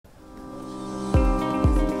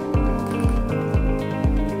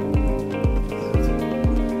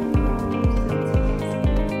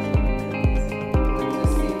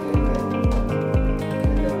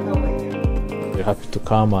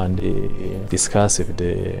come and discuss with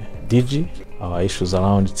the DG our issues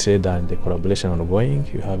around trade and the collaboration ongoing.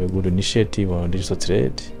 You have a good initiative on digital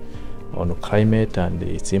trade, on climate and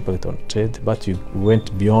its impact on trade, but you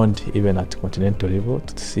went beyond even at continental level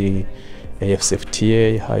to see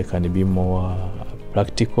AFCFTA, how it can be more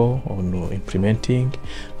practical on implementing,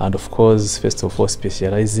 and of course, first of all,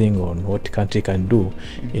 specializing on what country can do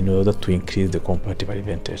in order to increase the comparative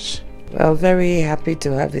advantage. Well, very happy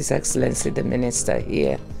to have His Excellency the Minister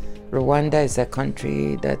here. Rwanda is a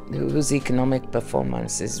country whose economic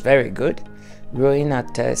performance is very good, growing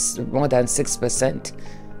at more than 6%,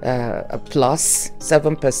 plus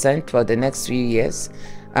 7% for the next few years,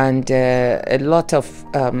 and a lot of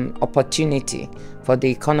opportunity for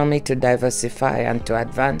the economy to diversify and to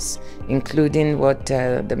advance, including what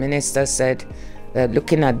the Minister said,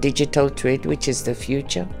 looking at digital trade, which is the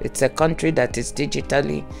future. It's a country that is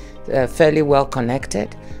digitally fairly well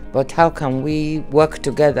connected, but how can we work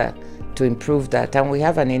together to improve that? And we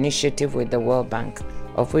have an initiative with the World Bank,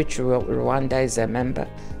 of which Rwanda is a member,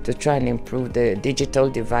 to try and improve the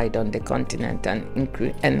digital divide on the continent and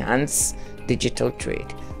enhance digital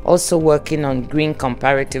trade. Also working on green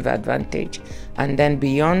comparative advantage. And then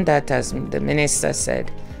beyond that, as the Minister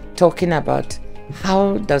said, talking about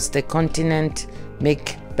how does the continent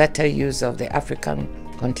make better use of the African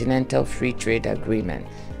Continental Free Trade Agreement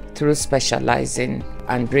through specializing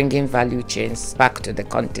and bringing value chains back to the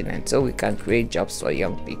continent so we can create jobs for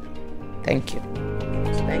young people. Thank you.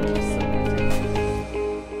 Thank you so much.